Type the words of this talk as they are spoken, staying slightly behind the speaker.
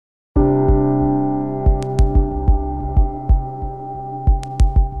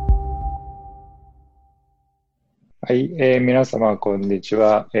はい、皆様、こんにち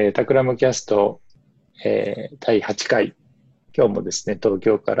は。タクラムキャスト、第8回。今日もですね、東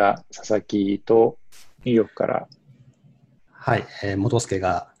京から佐々木とニューヨークから、はい、元助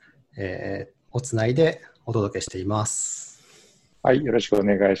が、おつないでお届けしています。はい、よろしくお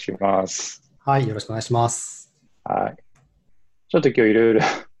願いします。はい、よろしくお願いします。はい。ちょっと今日いろいろ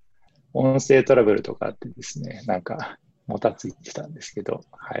音声トラブルとかあってですね、なんか、もたついてたんですけど、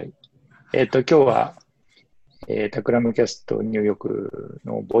はい。今日は、タクラムキャストニューヨーク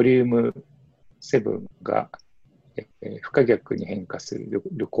のボリューム7が、不可逆に変化する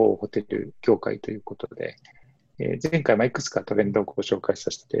旅行ホテル協会ということで、前回いくつかトレンドをご紹介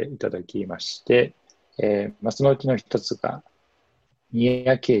させていただきまして、そのうちの一つが、ニ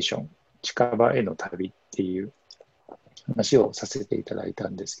アケーション、近場への旅っていう話をさせていただいた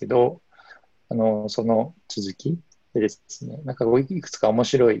んですけど、その続きでですね、なんかいくつか面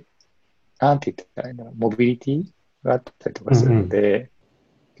白い、なんて言ったらいいんだろう、モビリティがあったりとかするうんうん。ので、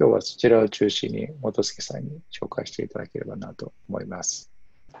今日はそちらを中心に元助さんに紹介していただければなと思います。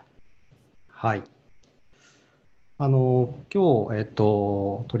はい。今日、取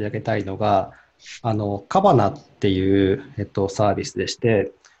り上げたいのが、カバナっていう、サービスでし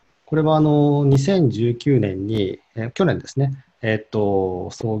て、これは2019年に、去年ですね、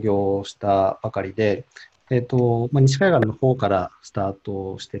創業したばかりで、西海岸の方からスター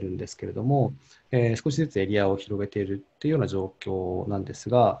トしてるんですけれども、少しずつエリアを広げているっていうような状況なんです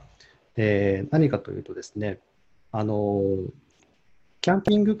が、何かというとですね、あの、キャン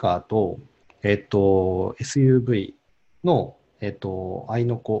ピングカーと、SUV の、合い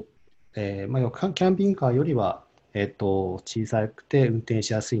の子、要はキャンピングカーよりは、小さくて運転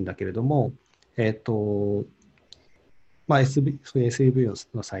しやすいんだけれども、えっと、そういう SUV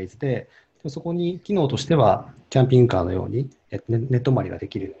のサイズで、そこに機能としては、キャンピングカーのように、寝泊まりがで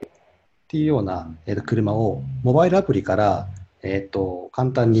きるっていうような、車をモバイルアプリから、簡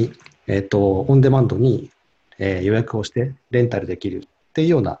単に、オンデマンドに、予約をしてレンタルできるっていう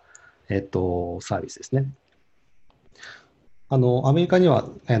ような、サービスですね。アメリカには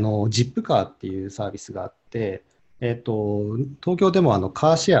ジップカーっていうサービスがあって、東京でも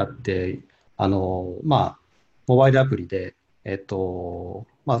カーシェアってモバイルアプリで、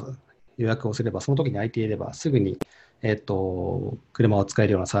予約をすれば、その時に空いていれば、すぐに、車を使え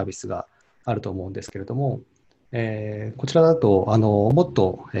るようなサービスがあると思うんですけれども、こちらだともっ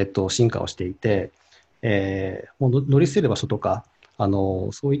と、進化をしていて、もう乗り捨てる場所とか、そ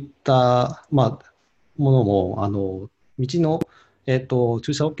ういった、ものも道の、駐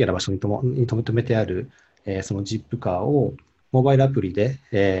車 OK な場所に止めてある、そのジップカーをモバイルアプリで、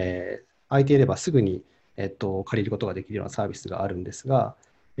空いていればすぐに、借りることができるようなサービスがあるんですが、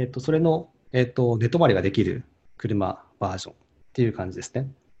それの、寝泊まりができる車バージョンっていう感じですね。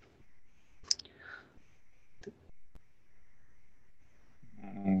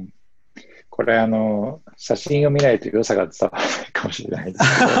うん、これ写真を見ないと良さが伝わらないかもしれないです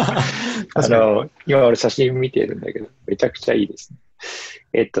けど、確かに。今俺写真見てるんだけど、めちゃくちゃいいです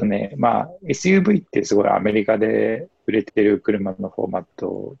ね。SUV ってすごいアメリカで売れてる車のフォーマッ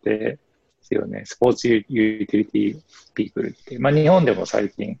トですよね。スポーツユーティリティピークルって、日本でも最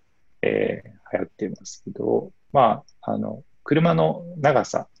近、流行ってますけど、車の長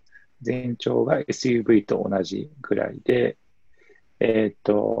さ、全長が SUV と同じぐらいで、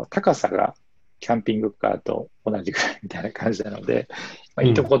高さがキャンピングカーと同じぐらいみたいな感じなので、い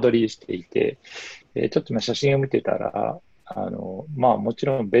いとうん。こ取りしていて、ちょっと今写真を見てたら、もち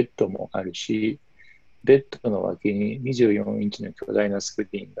ろんベッドもあるし、ベッドの脇に24インチの巨大なスク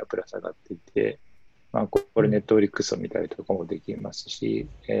リーンがぶら下がっていて、これネットフリックスを見たりとかもできますし、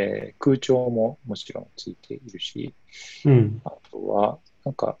空調ももちろんついているし、うん。あとは、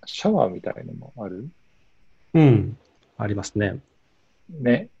なんかシャワーみたいのもあるうん。ありますね。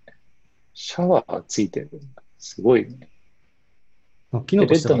ね。シャワーついてる。すごいね。で、機能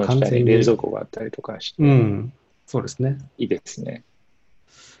としてはベッドの完全に、下に冷蔵庫があったりとかして、うん、そうですね。いいですね。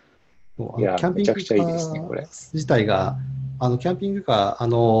そういや、キャンピングめちゃくちゃいいですね、こカーれ。自体が、キャンピングカー、あ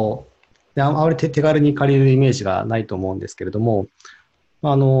まり手軽に借りるイメージがないと思うんですけれども、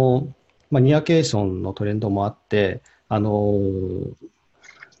あの、ニアケーションのトレンドもあって、キャ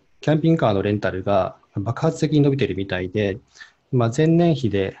ンピングカーのレンタルが爆発的に伸びているみたいで、前年比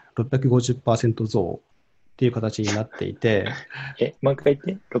で650%増っていう形になっていて、もう一回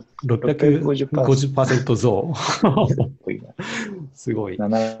言って。650%。650%増。すごいな。すごい。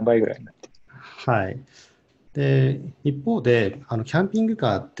7倍ぐらいになってる。はい。で、一方で、キャンピング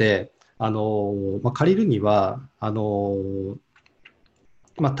カーって、借りるには、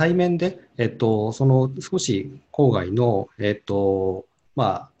対面で、その少し郊外の、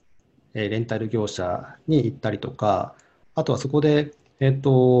まあ、レンタル業者に行ったりとか、あとはそこで、キ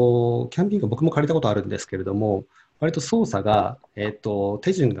ャンピング僕も借りたことあるんですけれども、割と操作が、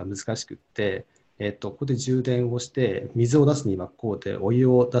手順が難しくって、ここで充電をして、水を出すにはこうで、お湯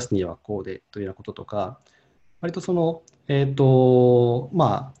を出すにはこうでというようなこととか、割とその、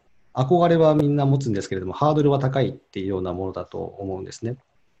まあ、憧れはみんな持つんですけれども、ハードルは高いっていうようなものだと思うんですね。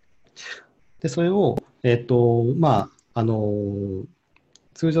で、それを、まあ、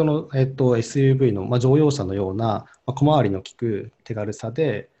通常の、SUV の、まあ、乗用車のような、まあ、小回りの利く手軽さ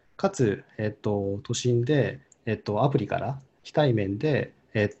で、かつ、都心で、アプリから非対面で、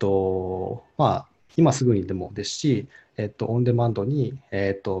まあ、今すぐにでもですし、オンデマンドに、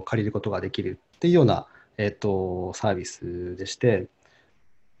借りることができるっていうような、サービスでして、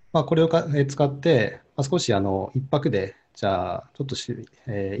まあ、これを使って、まあ、少し一泊で、じゃあ、ちょっと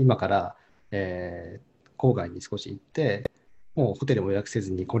今から、郊外に少し行って、もうホテルも予約せ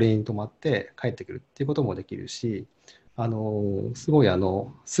ずにこれに泊まって帰ってくるっていうこともできるし、すごい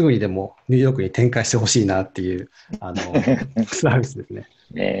すぐにでもニューヨークに展開してほしいなっていうサービスですね。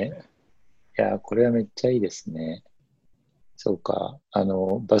ねえ。いや、これはめっちゃいいですね。そうか。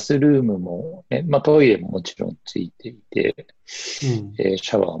バスルームも、ね、まあ、トイレももちろんついていて、うん。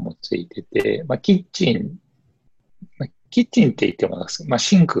シャワーもついてて、まあ、キッチンって言っても、まあ、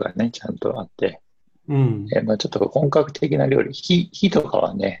シンクがね、ちゃんとあって、うん。まあ、ちょっと本格的な料理、火とか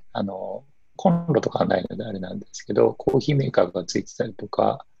はね、コンロとかはないのであれなんですけど、コーヒーメーカーがついてたりと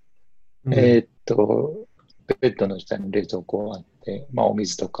か、うん。ベッドの下に冷蔵庫があって、まあ、お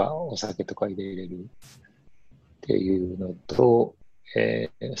水とかお酒とか入れれるっていうのと、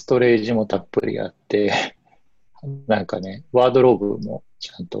ストレージもたっぷりあって、なんかね、ワードローブも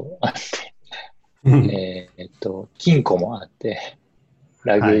ちゃんとあっうん。て、金庫もあって、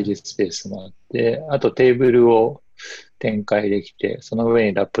ラはい。ゲージスペースもあって、あとテーブルを展開できて、その上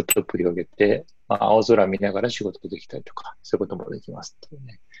にラップトップ広げて、まあ、青空見ながら仕事できたりとか、そういうこともできますっていう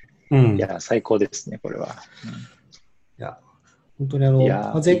ね。うん。いや、最高ですね、これは。いや、本当にい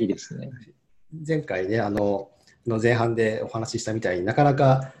や、いい前ですね。前回ね、の前半でお話ししたみたいになかな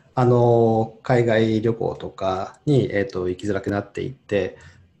か海外旅行とかに、行きづらくなっていって、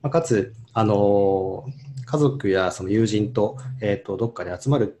まあ、かつ家族やその友人と、どっかで集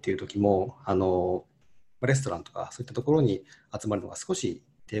まるっていう時もレストランとかそういったところに集まるのが少し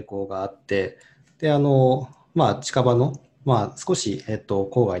抵抗があって、でまあ、近場の、まあ、少し、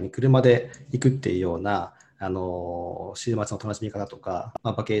郊外に車で行くっていうような週末の楽しみ方とか、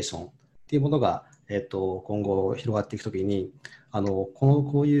まあ、バケーションっていうものが、今後広がっていくときに、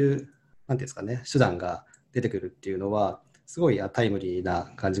こういう、なんていうんですかね、手段が出てくるっていうのは、すごいタイムリー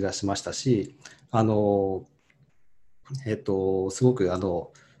な感じがしましたし、あの、すごく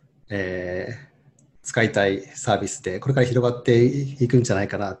使いたいサービスで、これから広がっていくんじゃない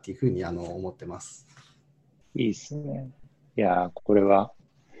かなっていうふうに思ってます。いいですね。いや、これ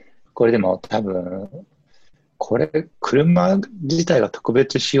でも多分、これ、車自体が特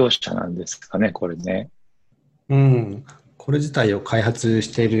別使用車なんですかね、これね。うん、これ自体を開発し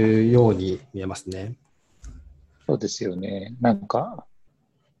ているように見えますね。そうですよね。なんか、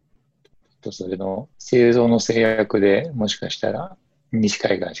それの製造の制約でもしかしたら西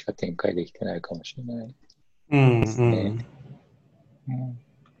海岸しか展開できてないかもしれないでうんうすね。ん。うん、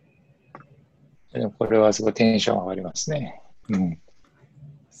でもこれはすごいテンション上がりますね。うん、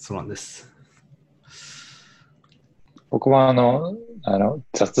そうなんです。僕も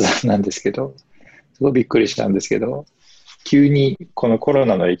雑談なんですけど、すごいびっくりしたんですけど、急にこのコロ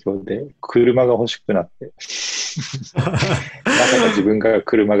ナの影響で車が欲しくなって、まさか自分が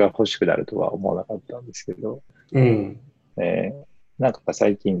車が欲しくなるとは思わなかったんですけど、うん。なんか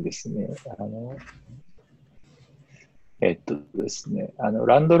最近ですね、ですね、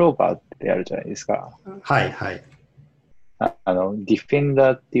ランドローバーってあるじゃないですか。はいはい。ディフェン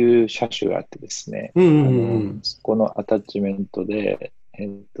ダーっていう車種があってですね、うんうんうん。そこのアタッチメントで、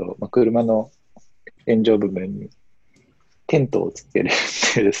まあ、車の天井部分にテントをつけるっ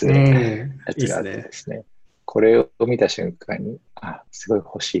ていうですうね、ん。いいやつがあってでっすね。すね、これを見た瞬間に、すごい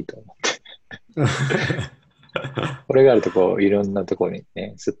欲しいと思って。これがあるとこう、いろんなところに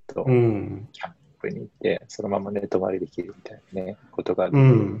ね、すっうとん。キャンプに行って、そのまま寝泊まりできるみたいなね、ことがうできる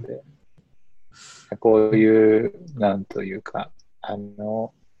のん。で、こういう、なんというか、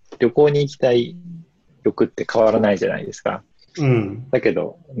旅行に行きたい欲って変わらないじゃないですか。うん。だけ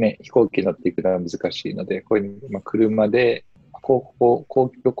ど、ね、飛行機に乗っていくのは難しいので、こういう、まあ、車で、公共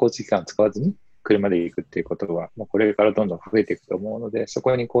交通機関を使わずに車で行くっていうことは、まあ、これからどんどん増えていくと思うので、そ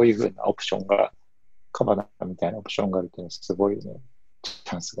こにこういうふうなオプションが、カバナみたいなオプションがあるというのは、すごいね、チ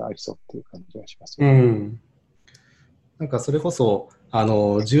ャンスがありそうっていう感じがしますうよね。ん。なんかそれこそ、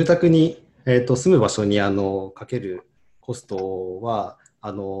住宅に、住む場所にかけるコストは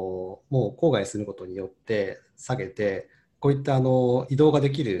もう郊外に住むことによって下げて、こういった移動が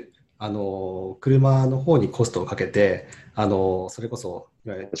できる車の方にコストをかけて、それこそい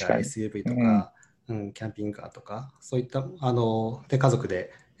わゆる 確かに。SUV うん。とか、キャンピングカーとか、そういったで家族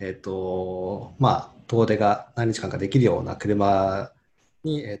で、まあ、遠出が何日間かできるような車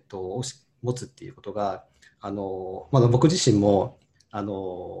に、持つっていうことが、まだ僕自身も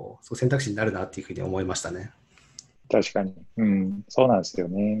そう選択肢になるなっていうふうに思いましたね。確かに。うん。そうなんですよ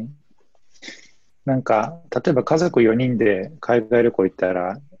ね。なんか、例えば家族4人で海外旅行行った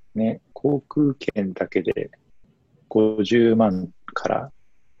ら、ね、航空券だけで50万から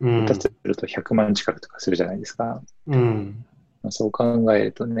下手うん。すると100万近くとかするじゃないですか。うん。まあ、そう考え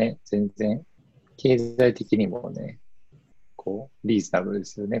るとね、全然経済的にもね、こう、リーズナブルで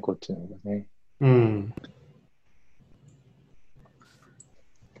すよね、こっちの方がね。うん。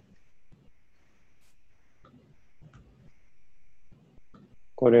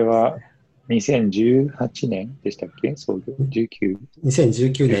これは2018年でしたっけ創業 ?19、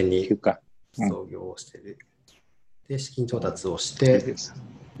2019年に19か。うん、創業してる。で、資金調達をしいいて、です。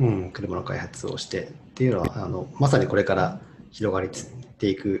車の開発をしてっていうのは、まさにこれから広がりて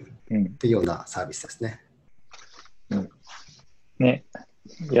いくうん、っていうようなサービスですね。うん。ね。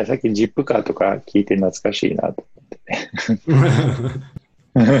いや、さっきジップカーとか聞いて懐かしいなと。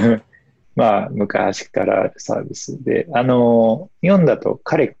まあ、昔からあるサービスで、日本だと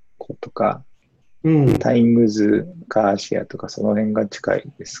カレコとか、うん。タイムズ、カーシェアとかその辺が近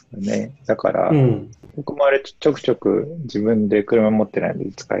いですかね。だから、うん。僕もあれちょくちょく自分で車持ってないの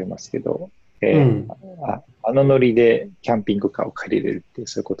で使いますけど、うんあのノリでキャンピングカーを借りれるっていう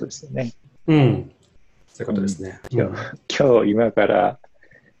そういうことですよね。うん。そういうこうん、とですね。う今日、ん。今から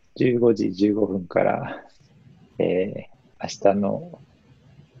15時15分から、明日の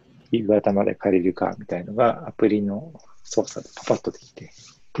夕方まで借りるかみたいのがアプリの操作でパパッとできてっ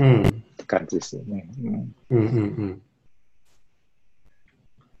うん。て感じですよね。うん、うん。うん。うん。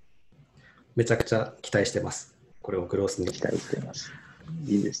めちゃくちゃ期待してます。これをグロースに。期待しています。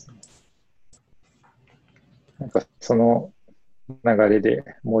いいですね。なんかその流れで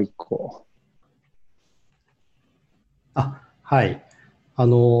もう一個。あ、はい。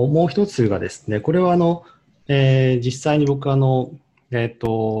もう一つがですね、これは実際に僕今年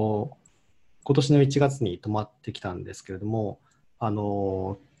の1月に泊まってきたんですけれども、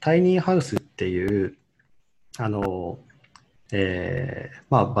タイニーハウスっていう、あの、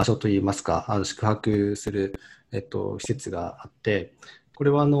まあ、場所といいますか、宿泊する、施設があって、これ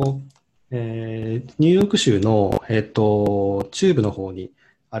はニューヨーク州の、中部の方に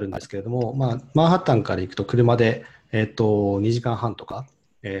あるんですけれども、まあ、マンハッタンから行くと車で、2時間半とか、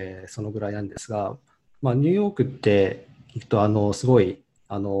そのぐらいなんですが、まあ、ニューヨークって行くとすごい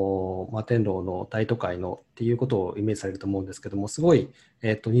摩天楼の大都会のっていうことをイメージされると思うんですけども、すごい、ニ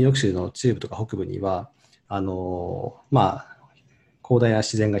ューヨーク州の中部とか北部にはまあ、広大な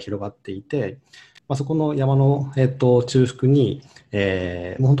自然が広がっていて、まあ、そこの山の、中腹に、も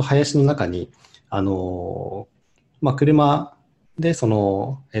う本当林の中に、まあ、車で引っ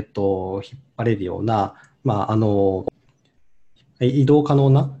張れるような、まあ、移動可能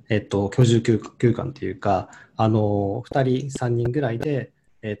な、居住空間というか、2人、3人ぐらいで、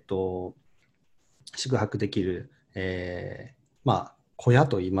宿泊できる、まあ、小屋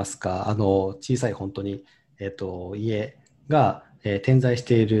といいますか、小さい本当に、家が、点在し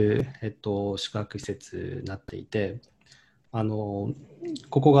ている、宿泊施設になっていて、あの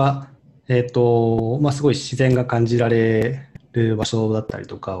ここが、まあ、すごい自然が感じられる場所だったり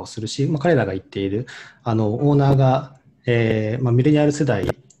とかをするし、まあ、彼らが言っているオーナーが、まあ、ミレニアル世代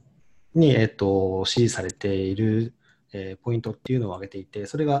に、支持されている、ポイントっていうのを挙げていて、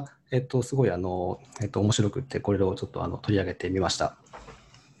それが、すごい面白くって、これをちょっと取り上げてみました。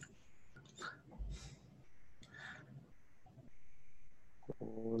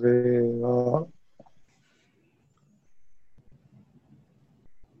これは、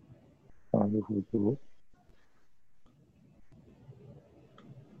なるほど。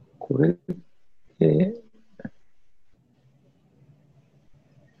これって、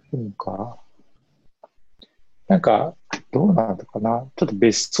そうか。なんか、どうなのかな。ちょっと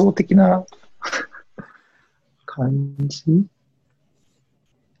別荘的な感じ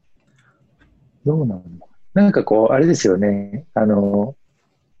どうなのなんかこう、あれですよね。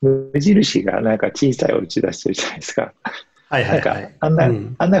無印がなんか小さいお家出してるじゃないですか。はいはなんか、いはい。う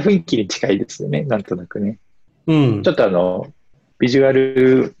ん。あんな雰囲気に近いですよね。なんとなくね。うん。ちょっとビジュア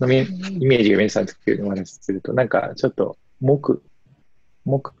ルのイメージが皆さんつくようにお話しすると、なんかちょっと木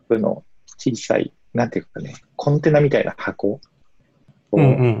の小さい、なんていうかね、コンテナみたいな箱う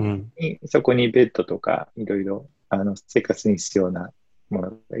んうこんそこにベッドとかいろいろ生活に必要なも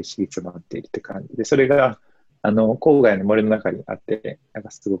のが一式詰まっているって感じで、それが郊外の森の中にあって、なん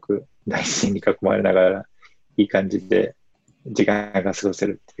かすごく大自然に囲まれながらいい感じで時間が過ごせ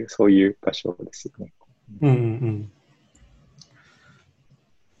るっていう、そういう場所ですよね。うんうんうん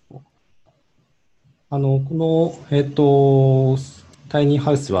この、タイニー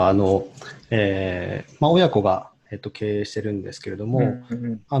ハウスは、親子が、経営してるんですけれどうんも、う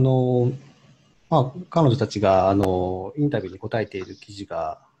ん。あの、彼女たちが、インタビューに答えている記事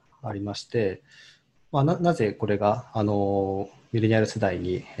がありまして、なぜこれが、ミレニアル世代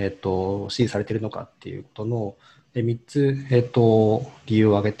に、支持されているのかっていうことの、3つ、理由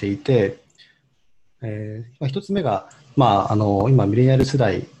を挙げていて、1つ目が、今、ミレニアル世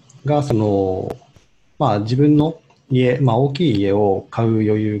代が、自分の家、大きい家を買う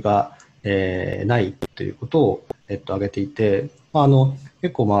余裕が、ないということを、挙げていて、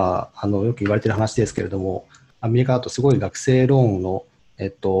結構、よく言われている話ですけれども、アメリカだとすごい学生ローンの、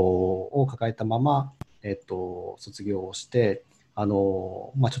を抱えたまま、卒業をして、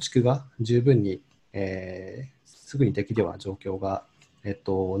貯蓄が十分に、すぐにできるような状況が、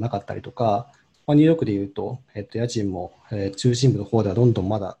なかったりとか、ニューヨークでいうと、家賃も、中心部の方ではどんどん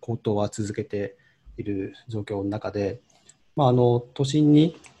まだ高騰は続けている状況の中で、都心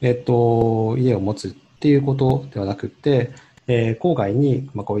に、家を持つっていうことではなくて、郊外に、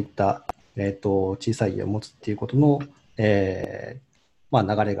こういった、小さい家を持つっていうことの、流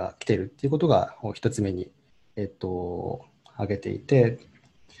れが来ているっていうことが一つ目に、挙げていて、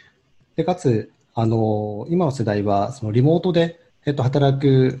でかつ、今の世代はそのリモートで、働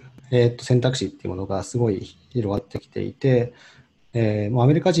く、選択肢っていうものがすごい広がってきていて、アメ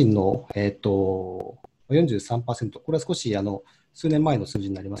リカ人の、43%、これは少し数年前の数字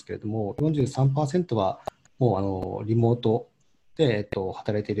になりますけれども、43%はもうリモートで、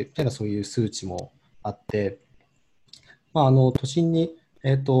働いているみたいなそういう数値もあって、都心に、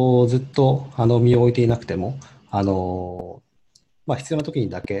ずっと身を置いていなくても、必要な時に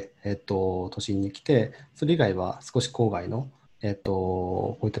だけ、都心に来て、それ以外は少し郊外の、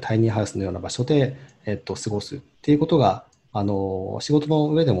こういったタイニーハウスのような場所で、過ごすっていうことが、仕事の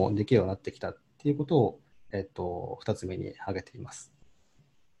上でもできるようになってきたっていうことを、2つ目に挙げています。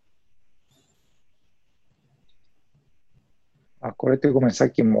これってごめん、さっ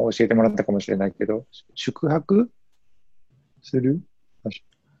きも教えてもらったかもしれないけど、宿泊する場所。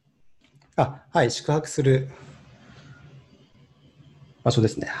はい、宿泊する場所で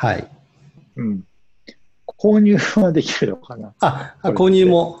すね。はい。うん。購入はできるのかな、これっ購入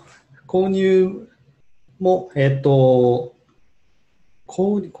て。購入も、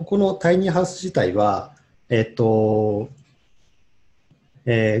ここのタイニーハウス自体は、こ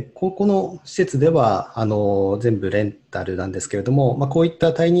この施設では全部レンタルなんですけれども、こういっ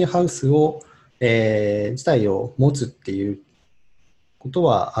たタイニーハウスを、自体を持つっていうこと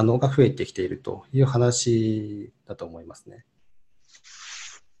はが増えてきているという話だと思いますね。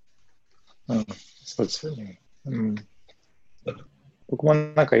うん、そうですよね。うん。僕も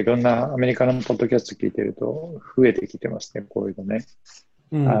なんかいろんなアメリカのポッドキャスト聞いてると増えてきてますね、こういうのね。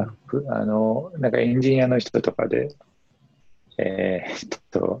うんなんかエンジニアの人とかで、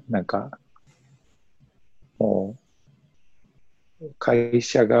なんかもう会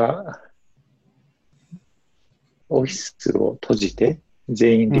社がオフィスを閉じて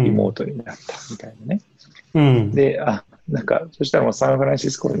全員リモートになったみたいなね。うんで、なんか、そしたらもうサンフラン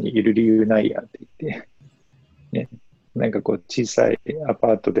シスコにいる理由ないやって言って、ね、なんかこう小さいアパ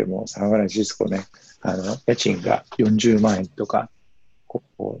ートでもサンフランシスコね、家賃が40万円とか、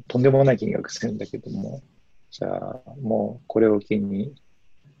とんでもない金額するんだけども、じゃあもうこれを機に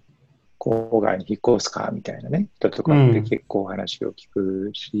郊外に引っ越すかみたいなね、人とかって結構話を聞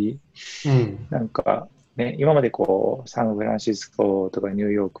くし、うんなんかね、今までこう、サンフランシスコとかニュー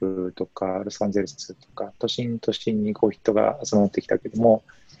ヨークとかロサンゼルスとか、都心にこう人が集まってきたけども、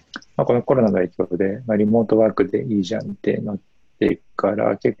このコロナの影響で、リモートワークでいいじゃんってなってか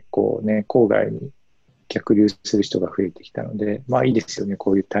ら結構ね、郊外に逆流する人が増えてきたので、いいですよね、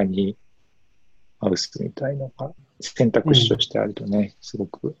こういうタイニーハウスみたいのが選択肢としてあるとね、すご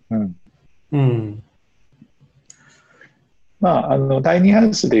く。うん。うんタイニーハ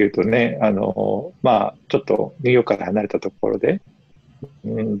ウスでいうとね、ちょっとニューヨークから離れたところで、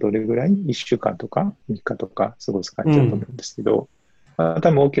どれぐらい ?1 週間とか3日とか過ごす感じだと思うんですけど、多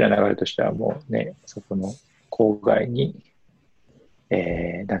分大きな流れとしてはもうね、そこの郊外に、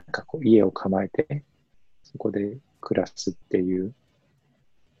なんかこう家を構えて、そこで暮らすっていう、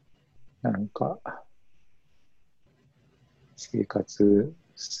なんか生活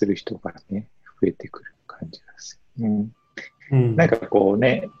する人がね、増えてくる感じがする。うん。うん。なんかこう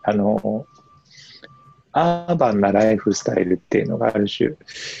ね、アーバンなライフスタイルっていうのがある種、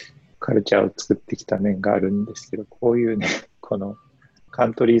カルチャーを作ってきた面があるんですけど、こういうね、このカ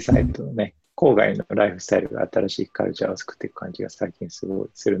ントリーサイドのね、郊外のライフスタイルが新しいカルチャーを作っていく感じが最近すごい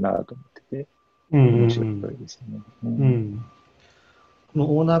するなと思ってて、うん。面白いうん。ですよね。ううん。ん。こ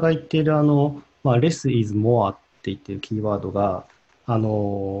のオーナーが言っているless is more って言っているキーワードが、あ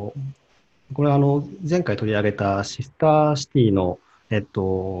の、これは前回取り上げたシスターシティの、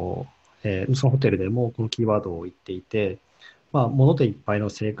そのホテルでもこのキーワードを言っていて、物でいっぱいの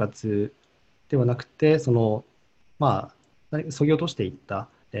生活ではなくて、そぎ落としていった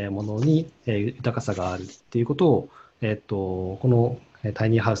ものに豊かさがあるっていうことを、このタイ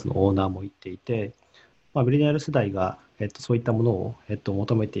ニーハウスのオーナーも言っていて、ミレニアル世代が、そういったものを、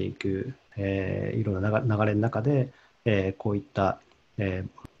求めていく、いろんな流れの中で、こういった、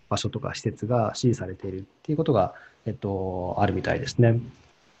場所とか施設が支持されているっていうことが、あるみたいですね。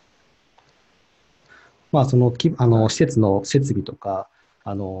その施設の設備とか、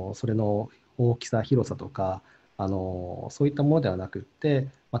それの大きさ、広さとか、そういったものではなくって、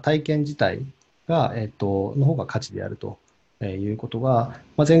体験自体が、の方が価値であるということが、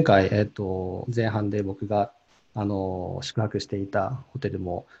前回、前半で僕が、宿泊していたホテル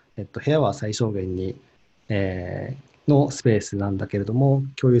も、部屋は最小限に、のスペースなんだけれども、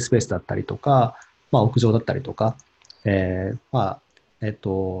共有スペースだったりとか、屋上だったりとか、いろ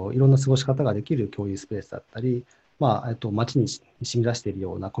んな過ごし方ができる共有スペースだったり、街に染み出している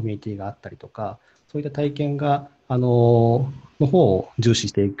ようなコミュニティがあったりとか、そういった体験が、の方を重視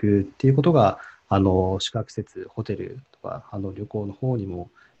していくっていうことが、宿泊施設、ホテルとか、旅行の方にも、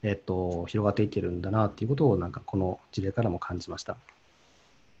広がっていってるんだなっていうことを、なんかこの事例からも感じました。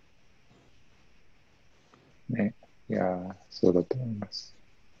ね。いやー、そうだと思います。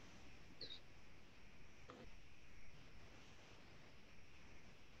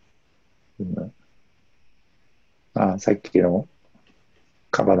うん、さっきの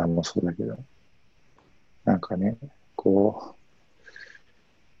カバナもそうだけど、なんかね、こ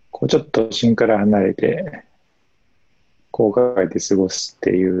こうちょっと都心から離れて、郊外で過ごすっ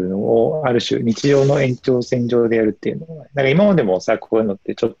ていうのを、ある種日常の延長線上でやるっていうのは、なんか今までもさ、こういうのっ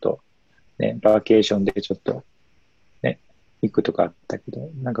てちょっとね、バーケーションでちょっとね、行くとかあったけど、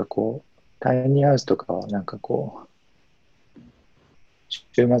なんかこう、タイニーハウスとかはなんかこう、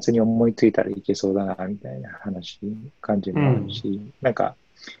週末に思いついたらいけそうだな、みたいな感じもあるうん、し、なんか、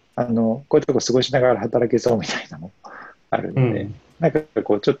こういうとこ過ごしながら働けそうみたいなのもあるので、うん、なんか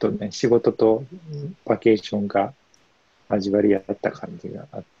こう、ちょっとね、仕事とバケーションが交わり合った感じが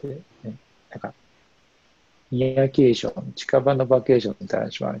あって、ね、なんか、イヤーケーション、近場のバケーションみたいな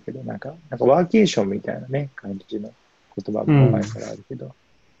話もあるけど、なんかワーケーションみたいなね、感じの言葉うん、も前からあるけど、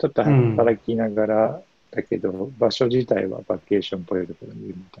ちょっとうん、働きながらだけど、場所自体はバケーションっぽいところにい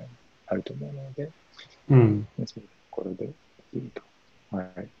るみたいな、あると思うので、うん、そういうところでいると。は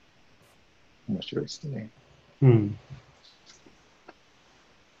い。面白いですね。うん。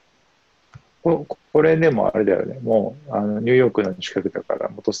これでもあれだよね。もう、ニューヨークの近くだから、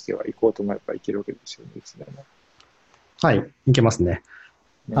元助は行こうと思えば行けるわけですよね、いつでも。はい、いけますね。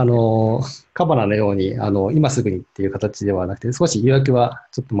ね。カバナのように、今すぐにっていう形ではなくて、少し予約は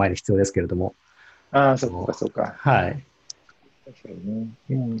ちょっと前に必要ですけれども、ああ、そっかそっか。はい。確かにね。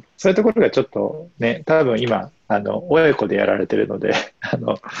うん。そういうところがちょっとね、多分今、親子でやられてるので、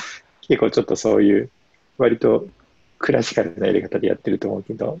結構ちょっとそういう、割とクラシカルなやり方でやってると思う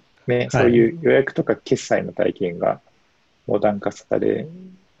けど、ね、そうはい。いう予約とか決済の体験がモダン化され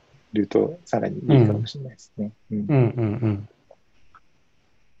ると、さらにうん。いいかもしれないですね。うん。うん、うん、うん。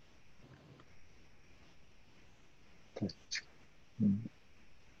確かに。うん、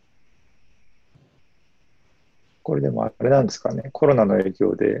これでもあれなんですかね、コロナの影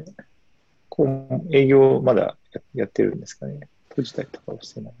響で、こう営業まだやってるんですかね。閉じたりとかは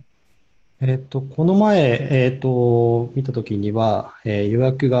してない。この前、見たときには、予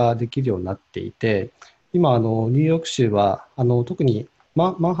約ができるようになっていて、今、ニューヨーク州は、特にマ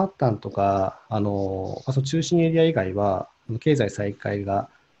ンハッタンとか、その中心エリア以外は、経済再開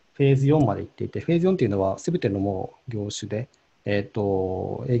がフェーズ4まで行っていて、フェーズ4っていうのは、すべてのもう業種で、営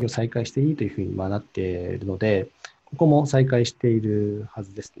業再開していいというふうになっているので、ここも再開しているは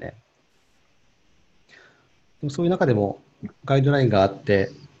ずですね。でもそういう中でも、ガイドラインがあって、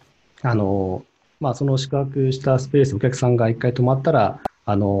あの、その宿泊したスペース、お客さんが一回泊まったら、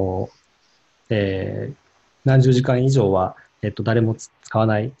何十時間以上は、誰も使わ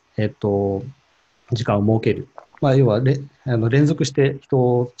ない、時間を設ける。要は連続して人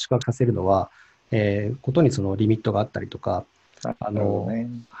を宿泊させるのは、ことにそのリミットがあったりとか、なるほどね。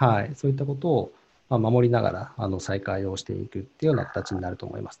はい、そういったことを、守りながら再開をしていくっていうような形になると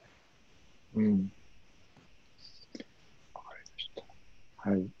思いますね。うん。わかりました。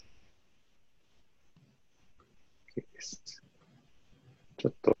はい。OK です。ちょ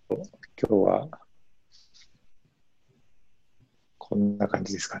っと今日はこんな感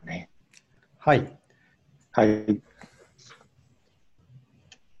じですかね。はい。はい。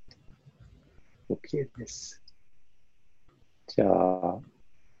OK です。じゃあ、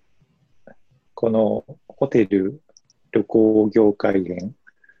このホテル旅行業界編、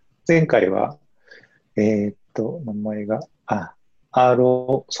前回は、名前が、アー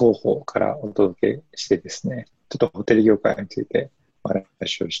ロ双方からお届けしてですね、ちょっとホテル業界についてお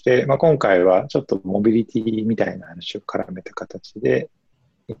話をして、今回はちょっとモビリティみたいな話を絡めた形で、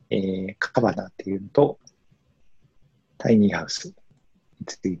カバナっていうのと、タイニーハウスに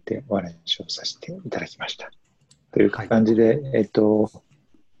ついてお話をさせていただきました。という感じで、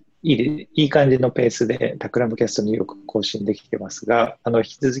いい感じのペースでタクラムキャストによく更新できてますが、引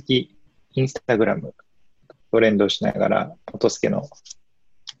き続きインスタグラムと連動しながら、元助の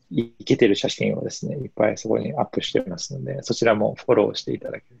イケてる写真をですね、いっぱいそこにアップしていますので、そちらもフォローしていた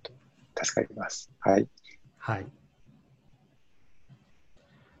だけると助かります。はい。はい。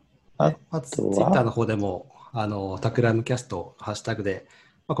あツとイッターのは、方でも、タクラムキャスト、ハッシュタグで、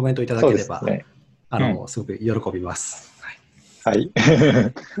コメントいただそうければ、ですね。うん。すごく喜びます。はい。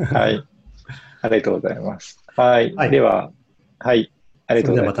はい。ありがとうございます。はい。はい。では、はい。ありが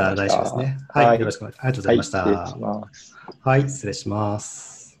それではまとうございました。た来週ですね。はい。はい。よろしくお願いします。ありがとうござはい。いまし失礼した。ます。はい。失礼しま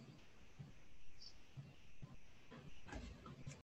す。